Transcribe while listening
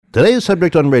Today's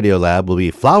subject on Radiolab will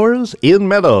be flowers in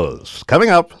meadows. Coming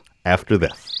up after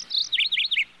this.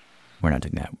 We're not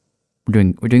doing that.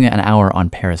 We're doing an hour on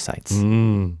parasites.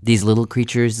 These little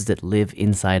creatures that live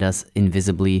inside us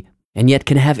invisibly and yet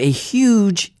can have a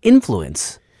huge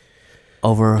influence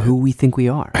over who we think we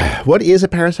are. What is a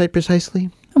parasite precisely?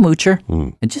 A moocher.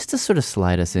 And just to sort of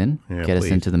slide us in, get us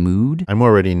into the mood. I'm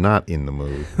already not in the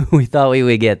mood. We thought we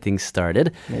would get things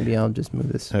started. Maybe I'll just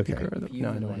move this. Okay. No,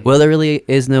 I don't want to. Well, there really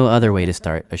is no other way to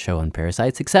start a show on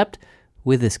parasites except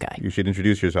with this guy. You should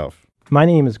introduce yourself. My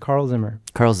name is Carl Zimmer.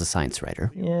 Carl's a science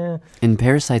writer. Yeah. And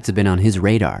parasites have been on his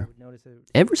radar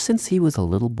ever since he was a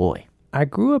little boy. I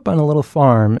grew up on a little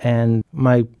farm, and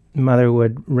my mother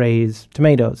would raise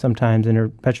tomatoes sometimes in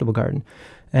her vegetable garden.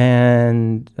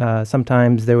 And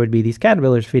sometimes there would be these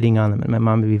caterpillars feeding on them, and my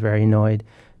mom would be very annoyed.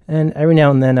 And every now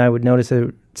and then I would notice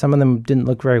that some of them didn't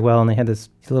look very well, and they had this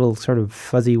little sort of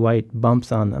fuzzy white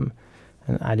bumps on them.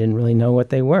 And I didn't really know what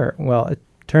they were. Well, it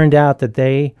turned out that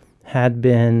they had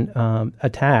been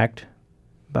attacked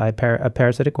by a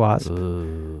parasitic wasp,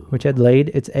 which had laid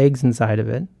its eggs inside of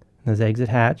it. Those eggs had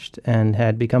hatched and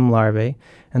had become larvae.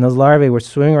 And those larvae were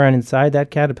swimming around inside that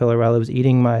caterpillar while it was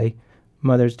eating my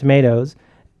mother's tomatoes.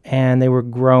 And they were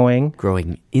growing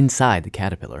inside the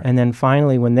caterpillar. And then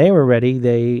finally, when they were ready,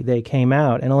 they came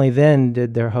out. And only then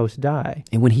did their host die.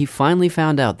 And when he finally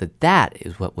found out that that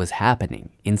is what was happening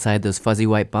inside those fuzzy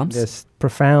white bumps, this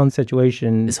profound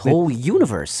situation, this whole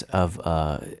universe of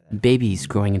babies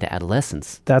growing into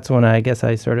adolescence. That's when I guess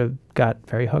I sort of got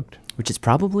very hooked. Which is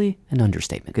probably an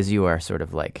understatement, because you are sort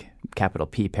of like capital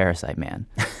P parasite man.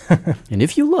 And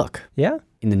if you look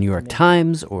in the New York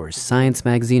Times or Science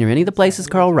Magazine or any of the places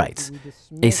Carl writes,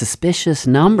 a suspicious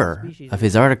number of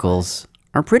his articles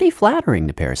are pretty flattering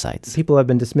to parasites. People have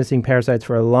been dismissing parasites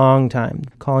for a long time,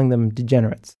 calling them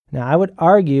degenerates. Now, I would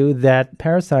argue that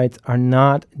parasites are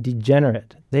not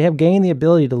degenerate. They have gained the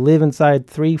ability to live inside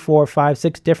 3, 4, 5,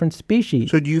 6 different species.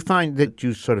 So do you find that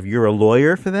you're a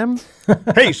lawyer for them?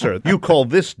 Hey, sir, you call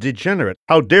this degenerate.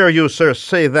 How dare you, sir,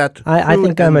 say that? I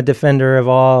think I'm a defender of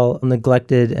all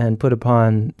neglected and put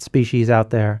upon species out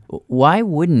there. Why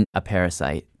wouldn't a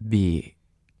parasite be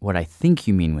what I think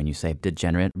you mean when you say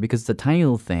degenerate? Because the tiny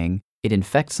little thing, it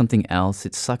infects something else,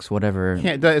 it sucks whatever.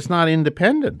 Yeah, it's not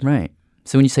independent. Right.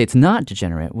 So when you say it's not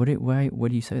degenerate, what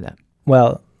do you say that?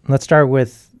 Well, let's start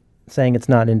with saying it's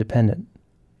not independent.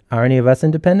 Are any of us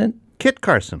independent? Kit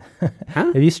Carson.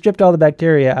 Huh? If you stripped all the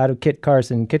bacteria out of Kit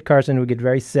Carson would get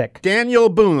very sick. Daniel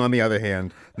Boone, on the other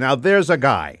hand. Now there's a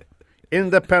guy.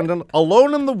 Independent,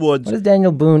 alone in the woods. What does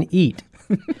Daniel Boone eat?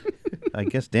 I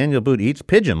guess Daniel Boone eats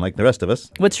pigeon like the rest of us.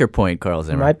 What's your point, Carl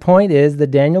Zimmer? My point is that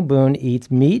Daniel Boone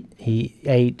eats meat. He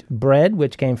ate bread,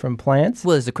 which came from plants.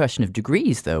 Well, it's a question of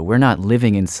degrees, though. We're not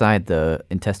living inside the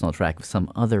intestinal tract of some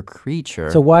other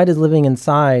creature. So why does living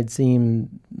inside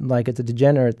seem like it's a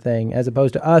degenerate thing as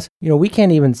opposed to us? You know, we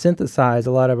can't even synthesize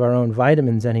a lot of our own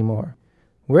vitamins anymore.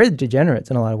 We're degenerates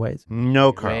in a lot of ways.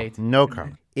 No, Carl. Right. No,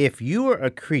 Carl. If you are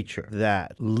a creature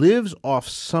that lives off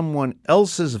someone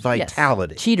else's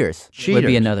vitality... Yes. Cheaters would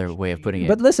be another way of putting it.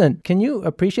 But listen, can you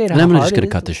appreciate how and I'm hard just going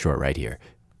to cut this short right here.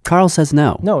 Carl says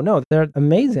no. No, they're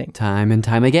amazing. Time and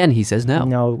time again, he says no.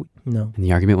 No. And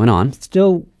the argument went on.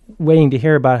 Still waiting to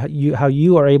hear about how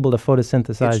you are able to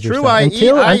photosynthesize It's yourself. true, I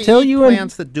eat you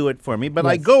plants that do it for me, but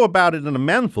I Yes. go about it in a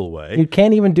manful way. You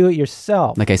can't even do it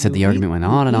yourself. Like I said, the argument went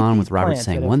on and on with Robert plants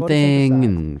saying that are one thing photosynthesized.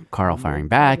 and Carl firing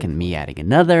back and me adding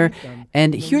another.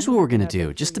 And here's what we're going to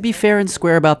do. Just to be fair and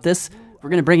square about this, we're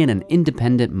going to bring in an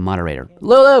independent moderator.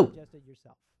 Lulu!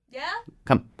 Yeah?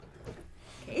 Come.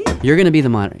 You're going to be the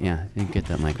moderator. Yeah, you get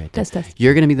that mic right there. Test.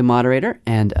 You're going to be the moderator,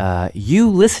 and you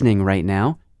listening right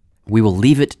now, we will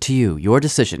leave it to you, your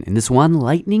decision, in this one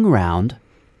lightning round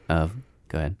of...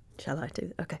 Go ahead. Shall I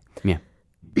do? Okay. Yeah.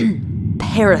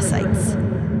 Parasites.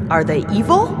 Are they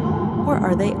evil or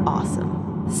are they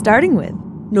awesome? Starting with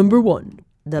number 1,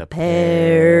 the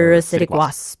parasitic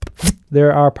wasp.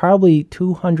 There are probably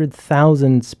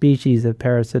 200,000 species of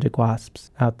parasitic wasps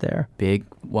out there. Big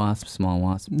wasp, small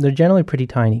wasp. They're generally pretty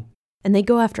tiny. And they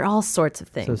go after all sorts of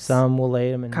things. So some will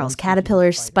lay them in... Carl's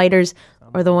caterpillars, spiders,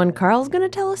 or the one Carl's going to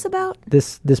tell us about,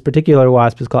 This particular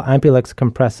wasp is called Ampulex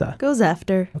compressa, goes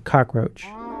after. a cockroach.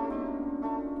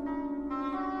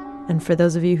 And for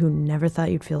those of you who never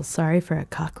thought you'd feel sorry for a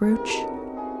cockroach,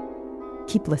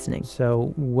 keep listening.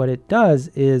 So what it does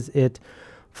is it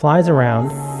flies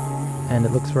around and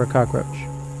it looks for a cockroach.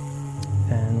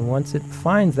 And once it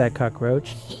finds that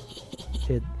cockroach,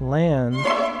 it lands.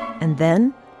 And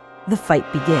then the fight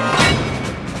begins.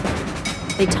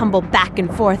 They tumble back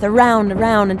and forth, around,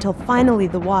 until finally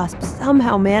the wasp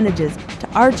somehow manages to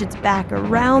arch its back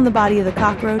around the body of the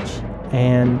cockroach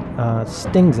and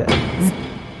stings it.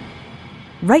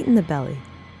 right in the belly.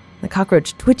 The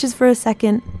cockroach twitches for a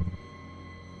second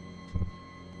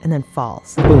and then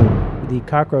falls. Boom. The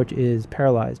cockroach is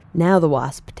paralyzed. Now the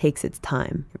wasp takes its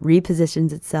time. It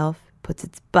repositions itself, puts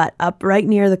its butt up right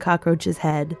near the cockroach's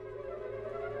head,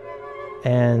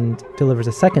 and delivers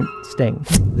a second sting.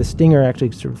 The stinger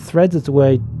actually sort of threads its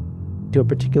way to a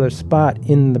particular spot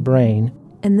in the brain.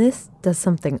 and this does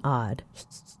something odd.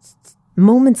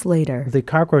 Moments later, The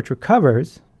cockroach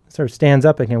recovers, sort of stands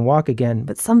up and can walk again, but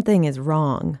but something is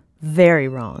wrong. Very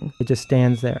wrong. it just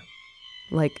stands there.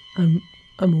 Like, I'm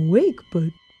awake, but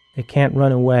It can't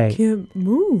run away. can't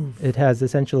move. It has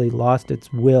essentially lost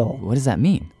its will. What does that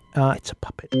mean? It's a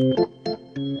puppet.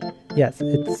 Yes,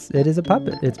 it is a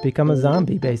puppet. It's become a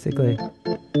zombie, basically.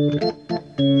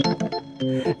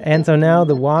 And so now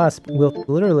the wasp will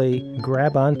literally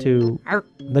grab onto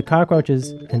the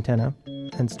cockroach's antenna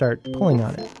and start pulling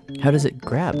on it. How does it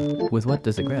grab? With what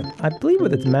does it grab? I believe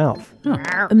with its mouth,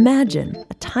 Imagine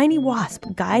a tiny wasp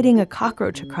guiding a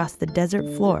cockroach across the desert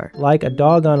floor. like a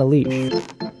dog on a leash.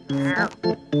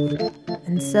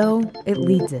 And so it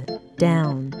leads it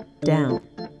down, down,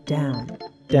 down.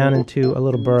 Down into a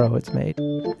little burrow it's made.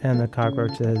 And the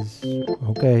cockroach says,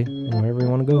 okay, wherever you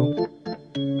want to go.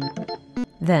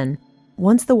 Then,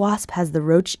 once the wasp has the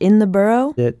roach in the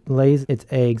burrow, It lays its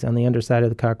eggs on the underside of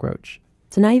the cockroach.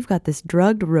 so now you've got this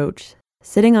drugged roach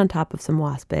sitting on top of some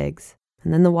wasp eggs.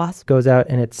 And then the wasp, Goes out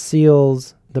and it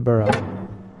seals the burrow.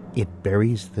 It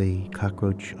buries the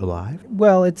cockroach alive?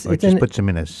 Well, Or it just in puts him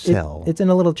in a cell? It's in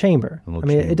a little chamber. A little I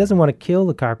mean, chamber. it doesn't want to kill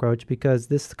the cockroach because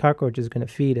this cockroach is going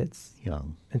to feed its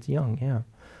Young. young, yeah.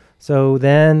 So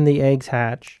then the eggs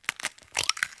hatch,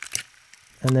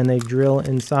 and then they drill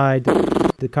inside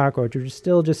the cockroach, which is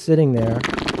still just sitting there.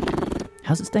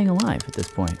 How's it staying alive at this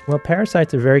point? Well,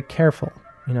 parasites are very careful.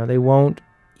 You know, they won't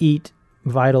eat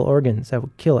vital organs that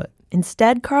would kill it.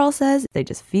 instead, Carl says, they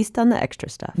just feast on the extra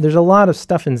stuff. There's a lot of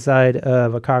stuff inside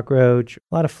of a cockroach,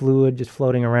 a lot of fluid just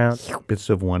floating around Bits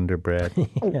of Wonder Bread,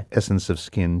 essence of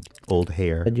skin, old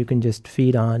hair. that you can just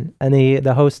feed on, and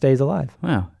the host stays alive.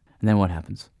 Wow. And then what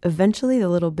happens? Eventually, the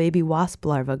little baby wasp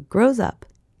larva grows up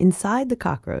inside the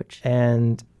cockroach.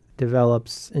 And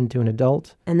develops into an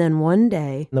adult. And then one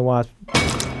day, The wasp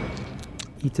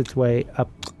eats its way up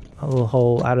a little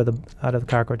hole out of the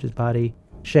cockroach's body,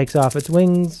 shakes off its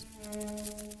wings,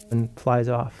 and flies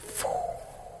off.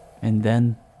 And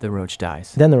then the roach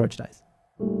dies. Then the roach dies.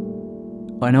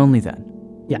 And only then.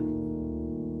 Yeah.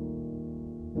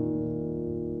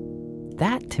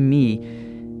 That, to me,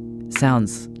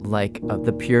 sounds like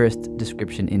the purest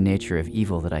description in nature of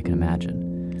evil that I can imagine.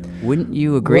 Wouldn't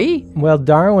you agree? Well,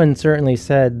 Darwin certainly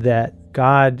said that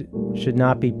God should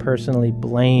not be personally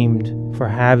blamed for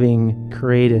having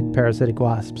created parasitic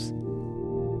wasps.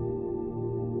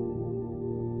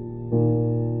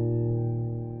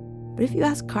 but if you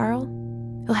ask Carl,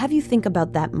 he'll have you think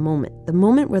about that moment, the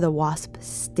moment where the wasp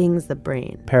stings the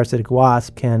brain. Parasitic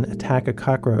wasp can attack a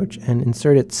cockroach and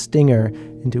insert its stinger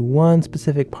into one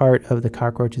specific part of the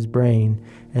cockroach's brain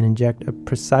and inject a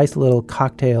precise little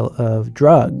cocktail of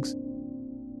drugs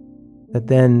that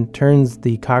then turns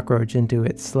the cockroach into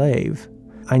its slave.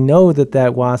 I know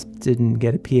that wasp didn't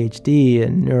get a PhD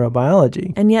in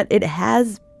neurobiology. And yet it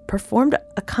has performed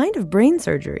a kind of brain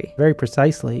surgery. Very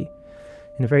precisely,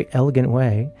 in a very elegant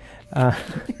way.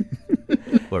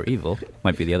 Or evil.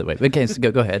 Might be the other way. Okay, so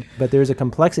go ahead. But there's a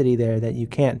complexity there that you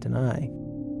can't deny.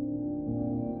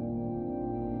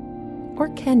 Or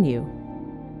can you?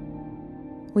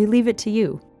 We leave it to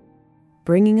you,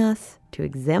 bringing us to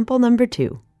example number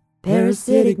 2.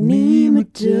 Parasitic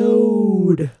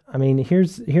nematode. I mean,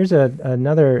 here's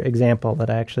another example that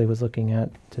I actually was looking at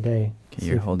today. Okay,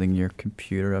 you're holding your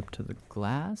computer up to the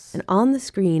glass. And on the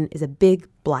screen is a big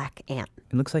black ant.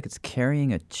 It looks like it's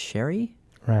carrying a cherry.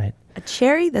 Right. A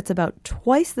cherry that's about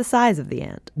twice the size of the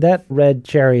ant. That red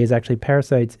cherry is actually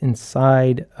parasites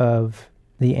inside of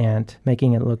the ant,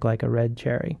 making it look like a red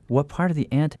cherry. What part of the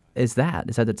ant is that?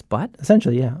 Is that its butt?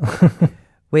 Essentially, yeah.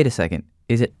 Wait a second.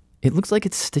 It looks like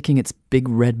it's sticking its big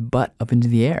red butt up into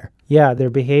the air. Yeah,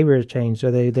 their behavior has changed, so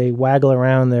they waggle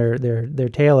around their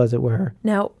tail, as it were.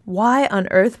 Now, why on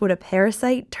earth would a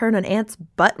parasite turn an ant's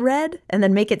butt red and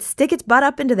then make it stick its butt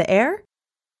up into the air?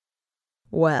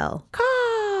 Well,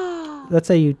 Let's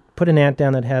say you put an ant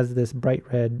down that has this bright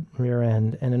red rear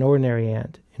end and an ordinary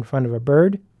ant in front of a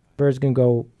bird. Bird's going to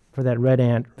go for that red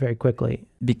ant very quickly.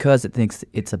 Because it thinks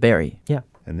it's a berry. Yeah.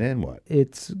 And then what?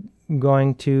 It's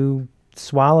going to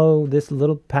swallow this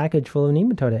little package full of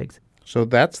nematode eggs. So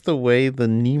that's the way the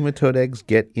nematode eggs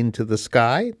get into the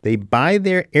sky? They buy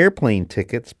their airplane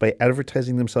tickets by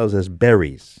advertising themselves as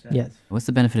berries. Yes. What's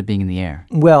the benefit of being in the air?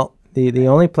 Well, the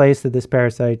only place that this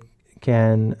parasite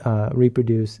can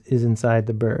reproduce is inside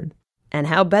the bird. And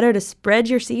how better to spread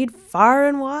your seed far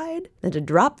and wide than to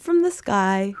drop from the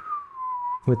sky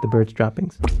with the bird's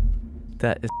droppings.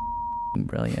 That is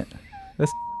brilliant.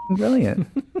 That's brilliant.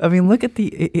 I mean, look at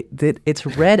it's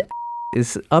red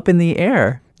is up in the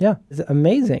air. Yeah, it's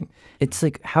amazing. It's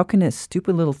like, how can a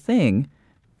stupid little thing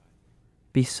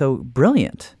be so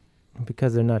brilliant?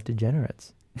 Because they're not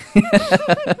degenerates. But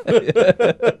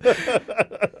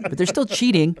they're still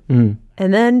cheating. Mm.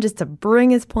 And then, just to bring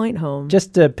his point home,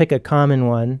 just to pick a common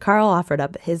one, Carl offered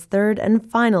up his third and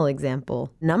final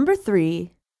example. Number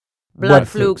 3,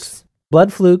 bloodflukes.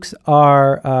 Bloodflukes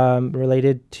are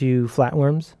related to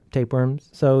flatworms, tapeworms.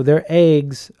 So their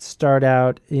eggs start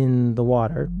out in the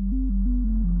water.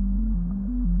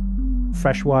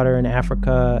 Freshwater in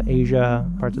Africa, Asia,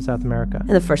 parts of South America.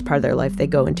 In the first part of their life, they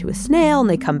go into a snail and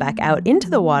they come back out into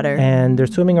the water. And they're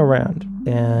swimming around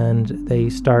and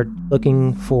they start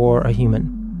looking for a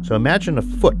human. So imagine a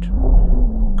foot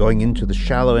going into the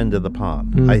shallow end of the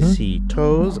pond. Mm-hmm. I see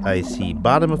toes, I see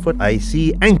bottom of foot, I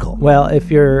see ankle. Well,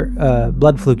 if you're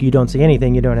blood fluke, you don't see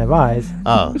anything, you don't have eyes.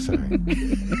 Oh, sorry.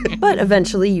 But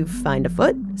eventually you find a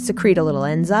foot, secrete a little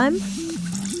enzyme.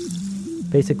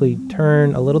 Basically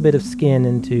turn a little bit of skin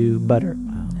into butter.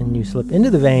 And you slip into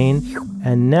the vein,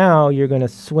 and now you're going to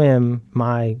swim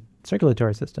my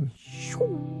circulatory system.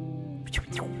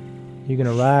 You're going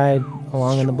to ride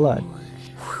along in the blood.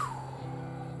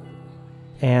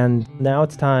 And now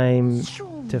it's time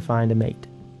to find a mate.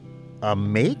 A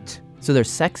mate? So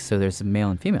there's sex, so there's a male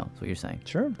and female, is what you're saying.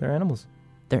 Sure, they're animals.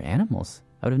 They're animals.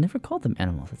 I would have never called them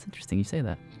animals. That's interesting you say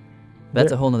that.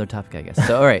 That's a whole other topic, I guess.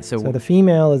 So, all right. So the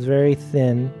female is very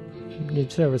thin.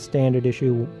 It's sort of a standard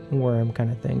issue worm kind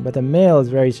of thing. But the male is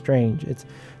very strange. It's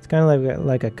kind of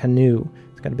like a canoe.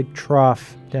 It's got a big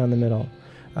trough down the middle.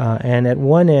 And at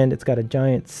one end, it's got a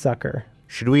giant sucker.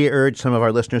 Should we urge some of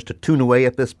our listeners to tune away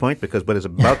at this point because what is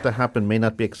about to happen may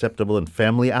not be acceptable in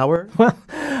family hour? Well,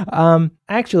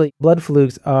 actually, blood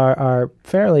flukes are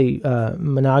fairly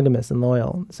monogamous and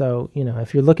loyal. So,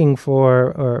 if you're looking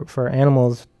for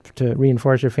animals to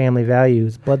reinforce your family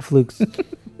values, blood flukes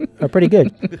are pretty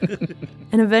good.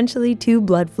 And eventually, 2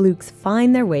 blood flukes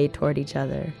find their way toward each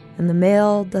other, and the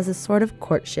male does a sort of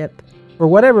courtship. For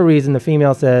whatever reason, the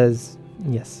female says,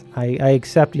 yes, I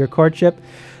accept your courtship.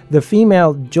 The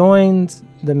female joins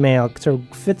the male, sort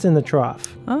of fits in the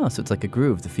trough. Oh, so it's like a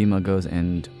groove. The female goes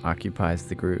and occupies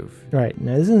the groove. Right.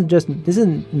 Now, this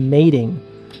isn't mating.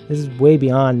 This is way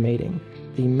beyond mating.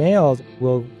 The males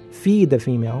will feed the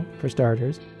female, for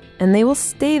starters. And they will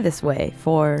stay this way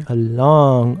for a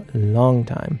long, long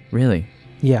time. Really?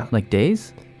 Yeah. Like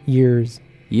days? Years.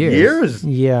 Years?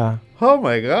 Yeah. Oh,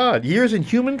 my God. Years in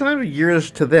human time or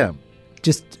years to them?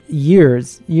 Just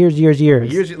years. Years,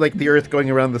 like the Earth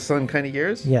going around the sun kind of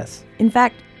years? Yes. In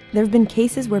fact, there have been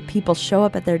cases where people show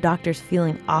up at their doctors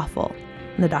feeling awful.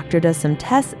 And the doctor does some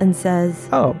tests and says,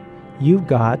 oh, you've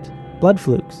got blood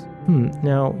flukes.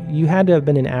 Now, you had to have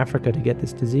been in Africa to get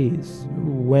this disease.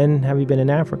 When have you been in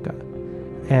Africa?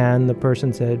 And the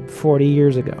person said, 40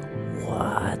 years ago.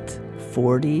 What?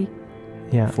 40?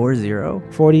 Yeah. 40?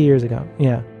 40 years ago,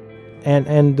 yeah.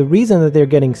 And the reason that they're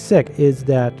getting sick is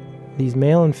that these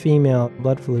male and female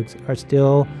blood flukes are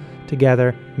still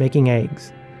together making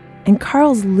eggs. And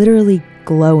Carl's literally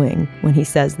glowing when he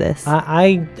says this.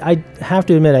 I have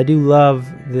to admit, I do love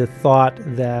the thought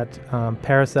that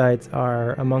parasites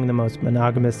are among the most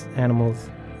monogamous animals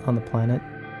on the planet.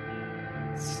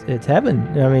 It's heaven.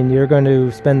 I mean, you're going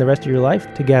to spend the rest of your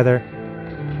life together.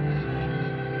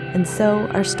 And so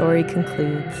our story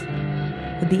concludes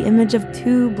with the image of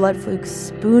 2 blood flukes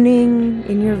spooning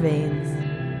in your veins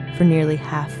for nearly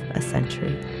half a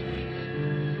century.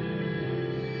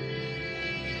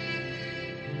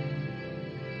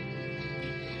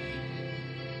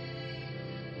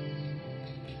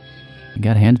 You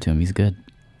gotta hand it to him. He's good.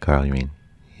 Carl, you mean?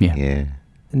 Yeah.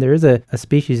 And there is a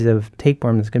species of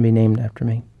tapeworm that's going to be named after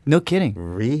me. No kidding.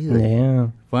 Really? Yeah.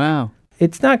 Wow.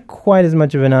 It's not quite as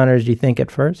much of an honor as you think at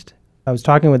first. I was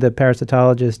talking with a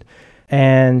parasitologist,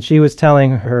 and she was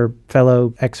telling her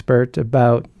fellow expert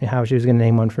about how she was going to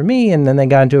name one for me, and then they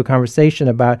got into a conversation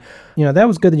about, that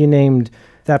was good that you named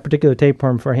that particular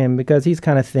tapeworm for him because he's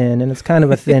kind of thin, and it's kind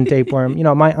of a thin tapeworm. You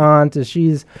know, my aunt,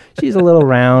 she's a little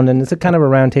round, and it's a kind of a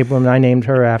round tapeworm, and I named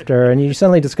her after. And you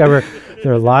suddenly discover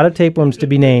there are a lot of tapeworms to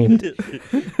be named.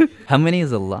 How many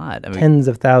is a lot? I mean, tens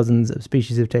of thousands of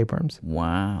species of tapeworms.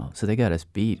 Wow. So they got us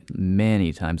beat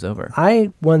many times over.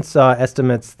 I once saw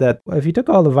estimates that if you took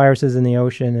all the viruses in the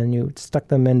ocean and you stuck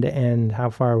them end to end, how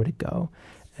far would it go?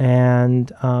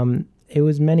 And it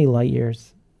was many light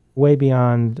years, way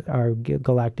beyond our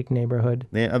galactic neighborhood.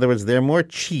 In other words, there are more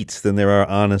cheats than there are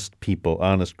honest people,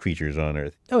 honest creatures on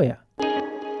Earth. Oh, yeah.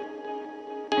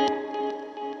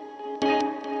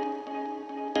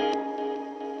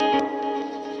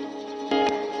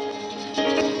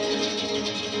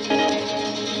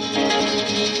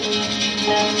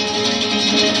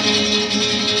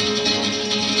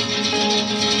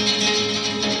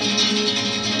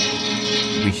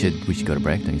 We should go to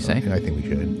break, don't you say? I think we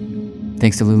should.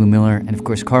 Thanks to Lulu Miller and, of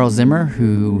course, Carl Zimmer,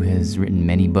 who has written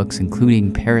many books,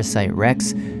 including Parasite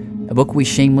Rex, a book we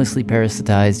shamelessly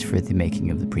parasitized for the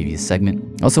making of the previous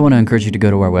segment. I also want to encourage you to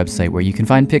go to our website where you can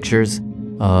find pictures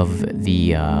of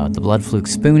the blood fluke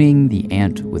spooning, the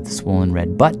ant with the swollen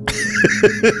red butt,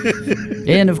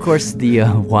 and, of course, the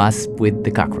wasp with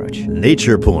the cockroach.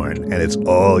 Nature porn, and it's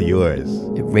all yours.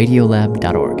 At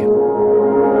Radiolab.org.